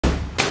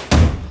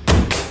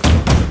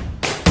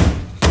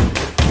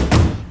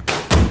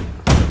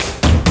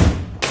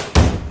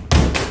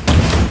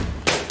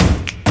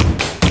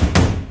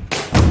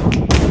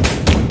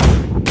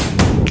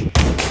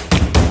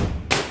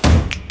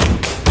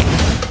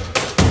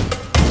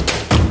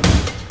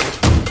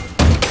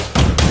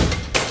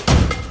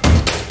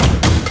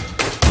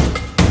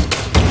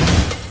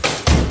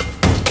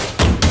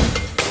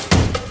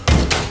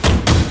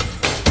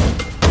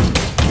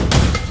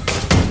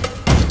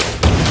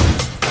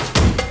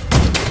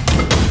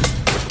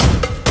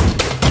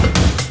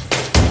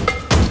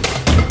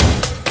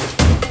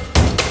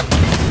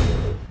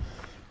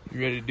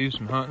ready to do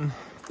some hunting?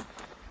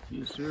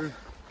 Yes, sir.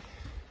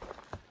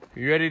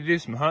 You ready to do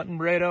some hunting,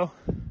 Brado?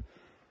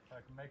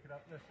 I can make it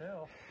up this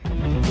hill.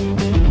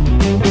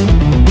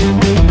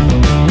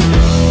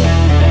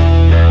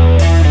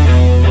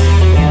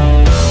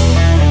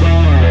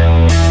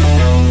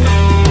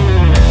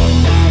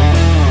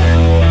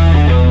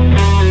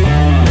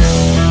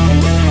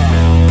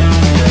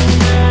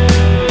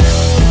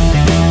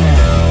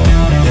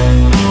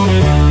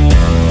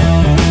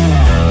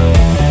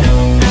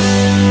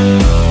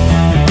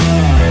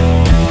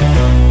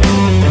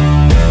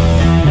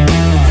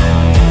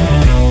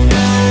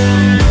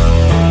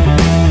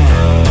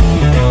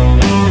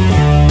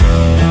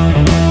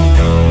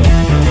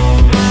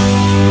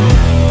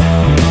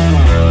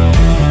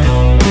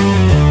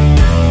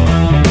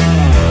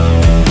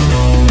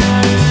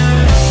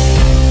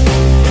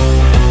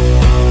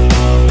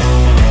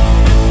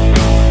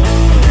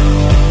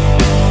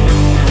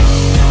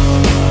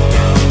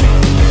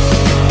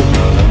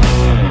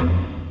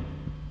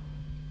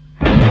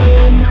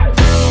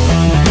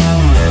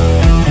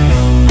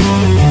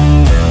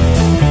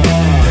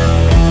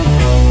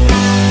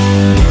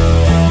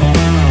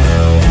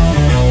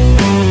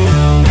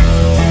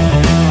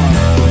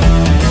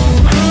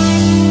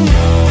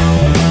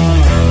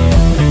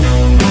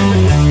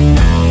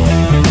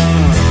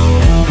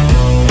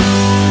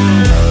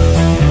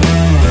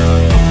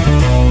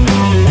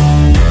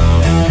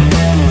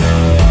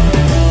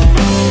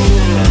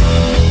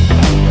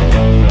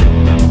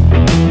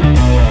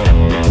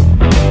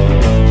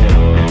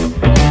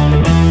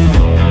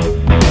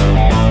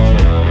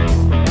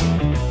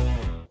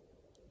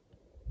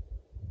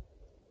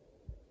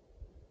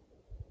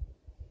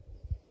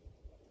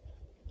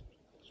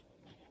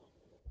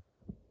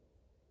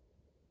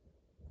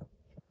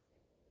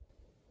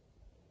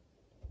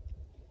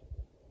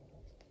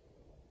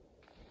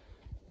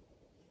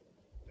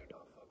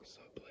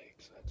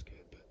 So that's good,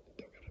 but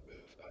they're gonna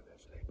move. I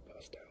bet they can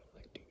bust out in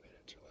like 2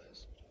 minutes or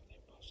less. They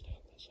bust out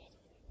this other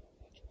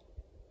one.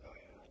 Oh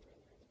yeah.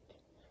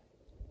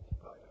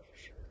 Oh yeah, for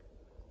sure.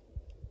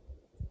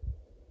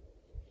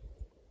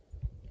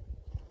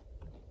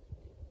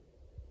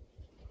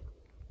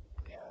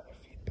 Yeah, they're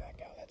feeding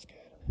back out. That's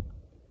good.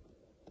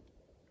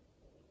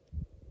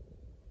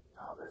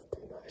 Oh, there's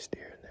 2 nice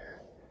deer in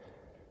there.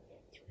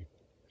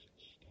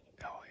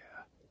 Oh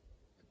yeah.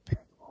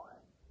 Big boy.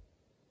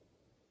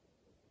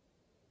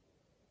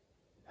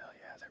 Hell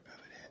yeah, they're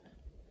moving in.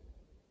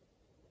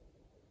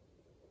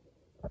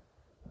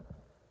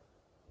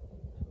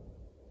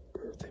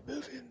 Dude, if they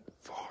move in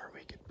far,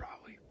 we could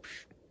probably,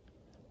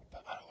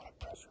 but I don't want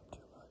to pressure them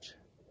too much.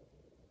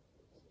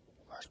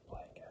 Where's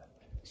Blake at?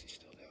 Is he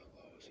still down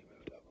low? Has he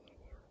moved up a little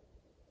more?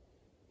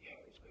 Yeah,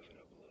 he's moving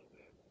up a little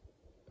bit,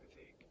 I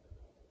think.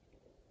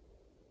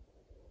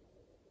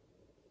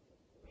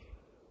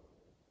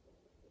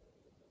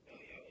 Hell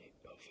yeah,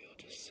 hopefully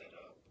he'll just set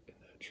up in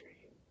that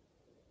tree.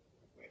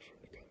 Wait for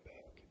him to come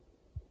back.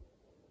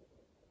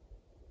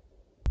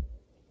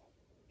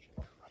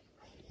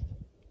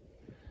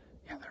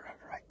 Yeah, they're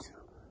running right too.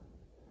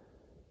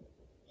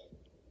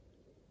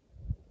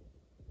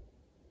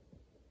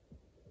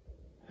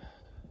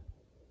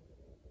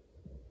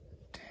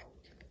 Dang.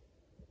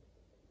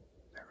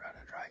 They're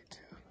running right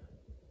too.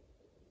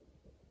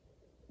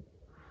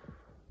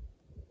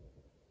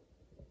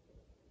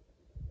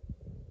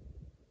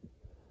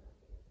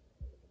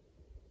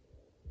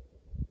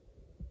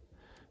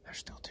 They're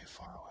still too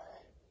far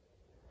away.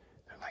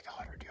 They're like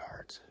 100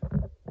 yards.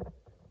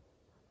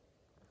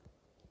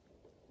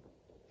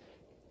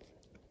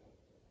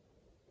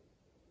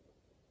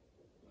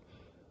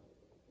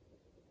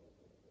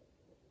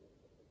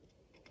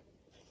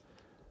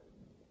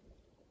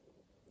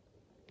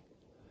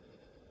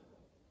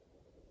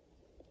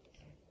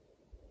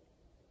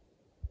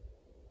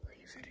 Are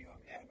you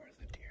videoing him or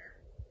the deer?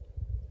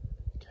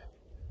 Okay.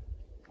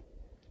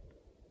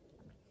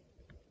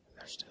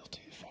 They're still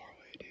too far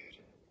away, dude.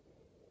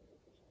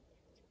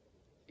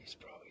 He's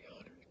probably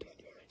 110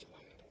 yards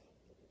away.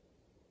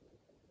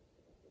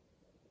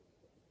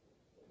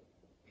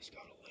 He's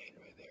got a lane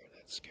right there, and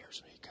that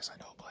scares me because I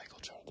know Blake will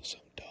try to do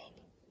something dumb.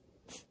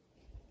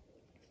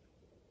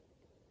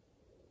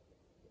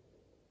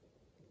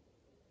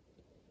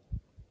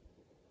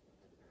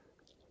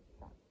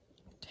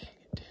 Dang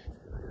it,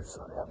 dude. You're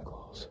so damn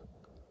close.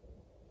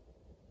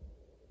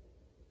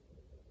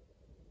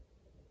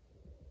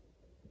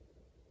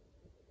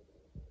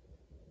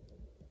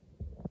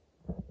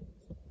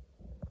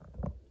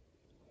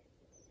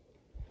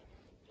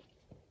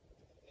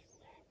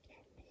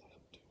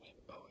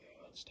 Oh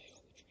yeah, stay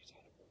on the trees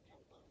out of work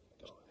out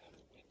perfect. Don't have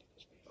the wind in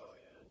his face. Oh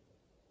yeah.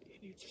 He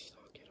needs to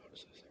stock in on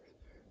us as they're in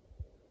there.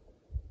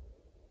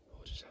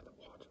 We'll just have to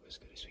watch them as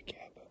good as we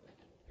can, but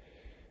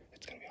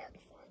it's gonna be hard to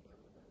find them.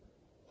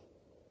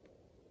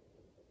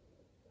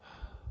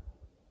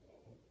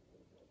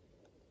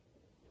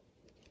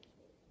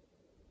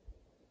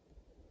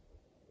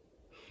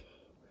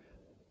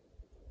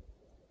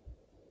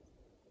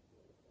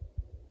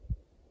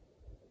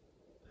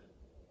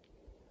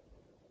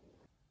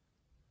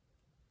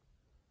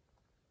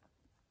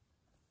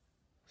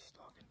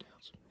 Stalking down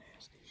some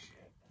nasty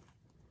shit.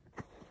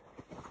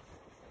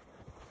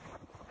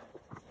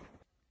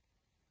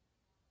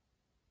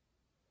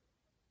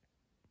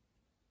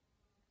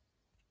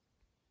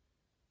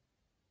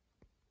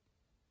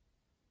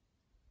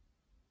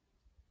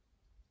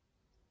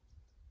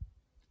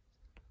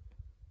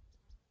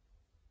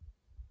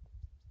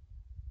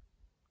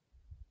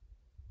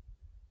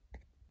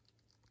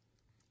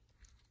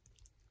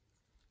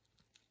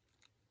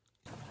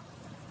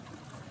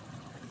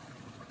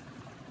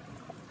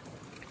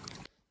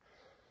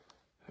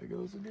 There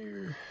goes a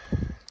deer.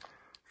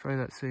 Try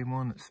that same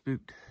one that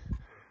spooked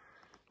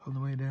on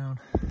the way down.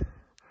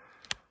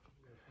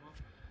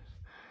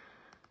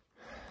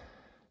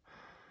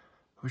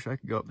 Wish I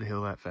could go up the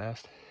hill that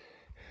fast.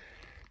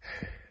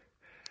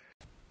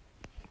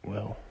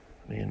 Well,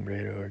 me and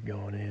Brado are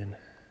going in.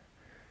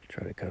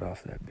 Try to cut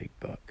off that big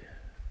buck.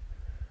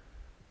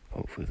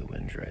 Hopefully the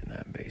wind's right in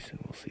that basin.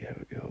 We'll see how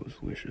it goes.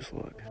 Wish us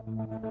luck.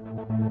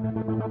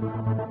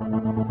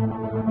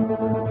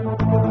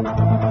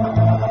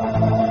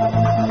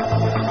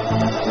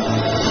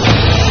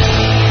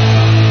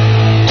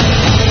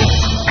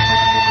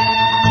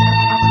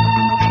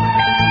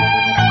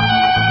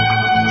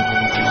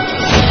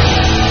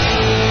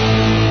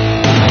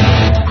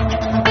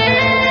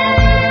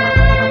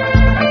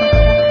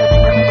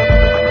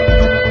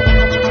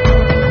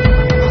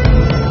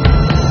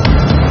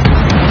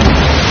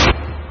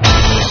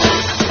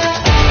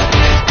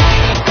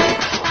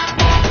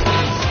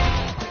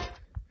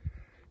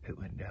 It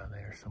went down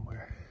there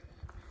somewhere.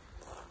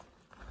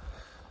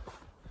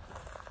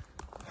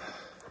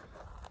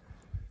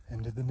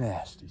 Into the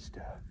nasty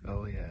stuff.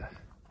 Oh yeah.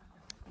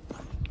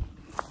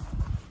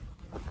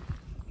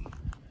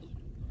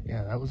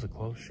 Yeah, that was a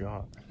close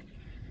shot.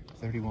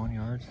 31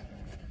 yards.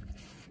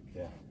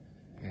 Yeah.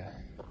 Yeah.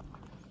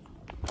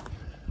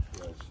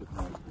 Yeah, it's sitting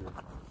right here.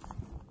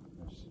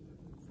 There's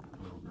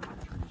little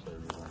trees there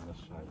on this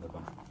side of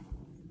them.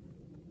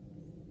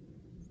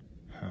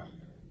 Huh.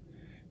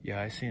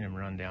 Yeah, I seen him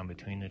run down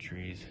between the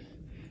trees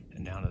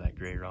and down to that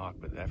gray rock,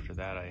 but after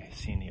that I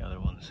seen the other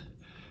ones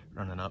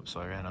running up,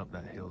 so I ran up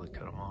that hill to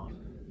cut them off.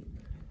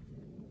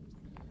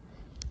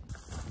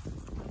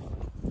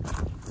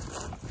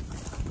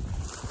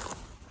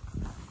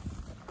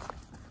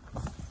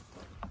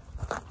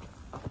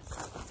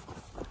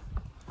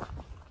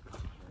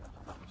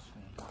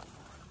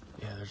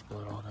 Yeah, there's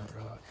blood on that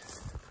rock.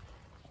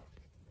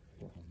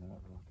 On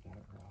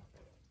that rock.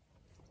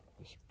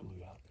 Just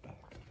blew out the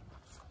back of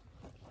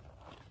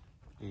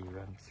it. You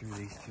run through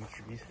these two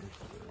trees.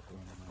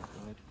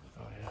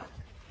 Oh yeah.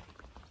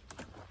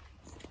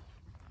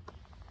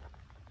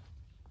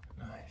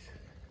 Nice.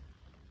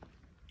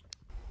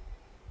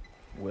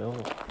 Well,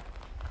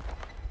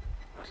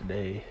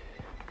 today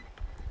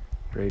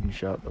Braden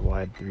shot the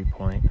wide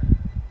 3-point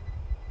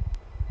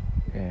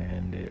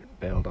and it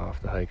bailed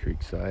off the High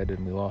Creek side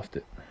and we lost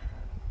it.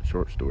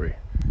 Short story.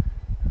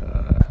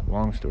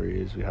 Long story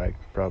is we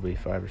hiked probably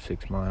 5 or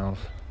 6 miles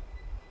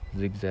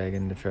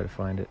zigzagging to try to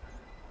find it.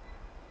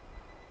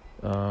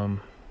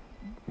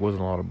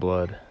 Wasn't a lot of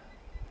blood.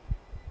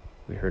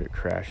 We heard it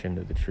crash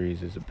into the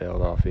trees as it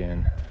bailed off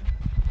in,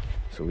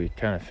 so we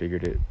kind of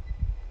figured it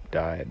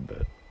died,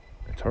 but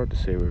it's hard to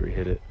say where we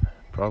hit it.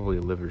 Probably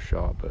a liver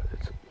shot, but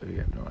we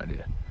have no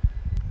idea.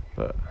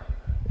 But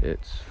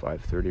it's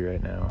 5:30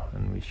 right now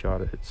and we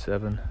shot it at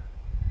 7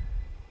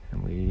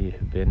 and we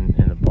have been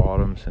in the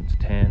bottom since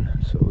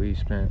 10, so we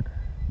spent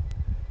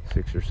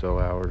 6 or so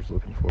hours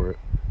looking for it.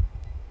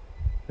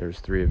 There's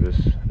 3 of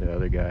us. The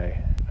other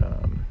guy,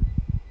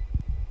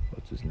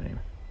 what's his name?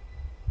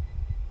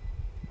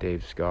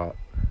 Dave Scott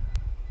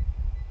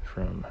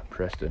from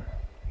Preston.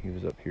 He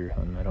was up here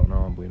hunting. I don't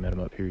know him, but we met him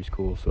up here. He's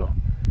cool, so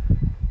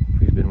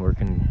we've been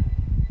working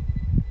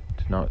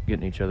to not get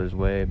in each other's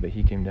way, but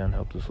he came down and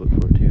helped us look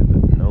for it too,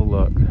 but no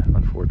luck,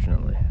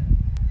 unfortunately.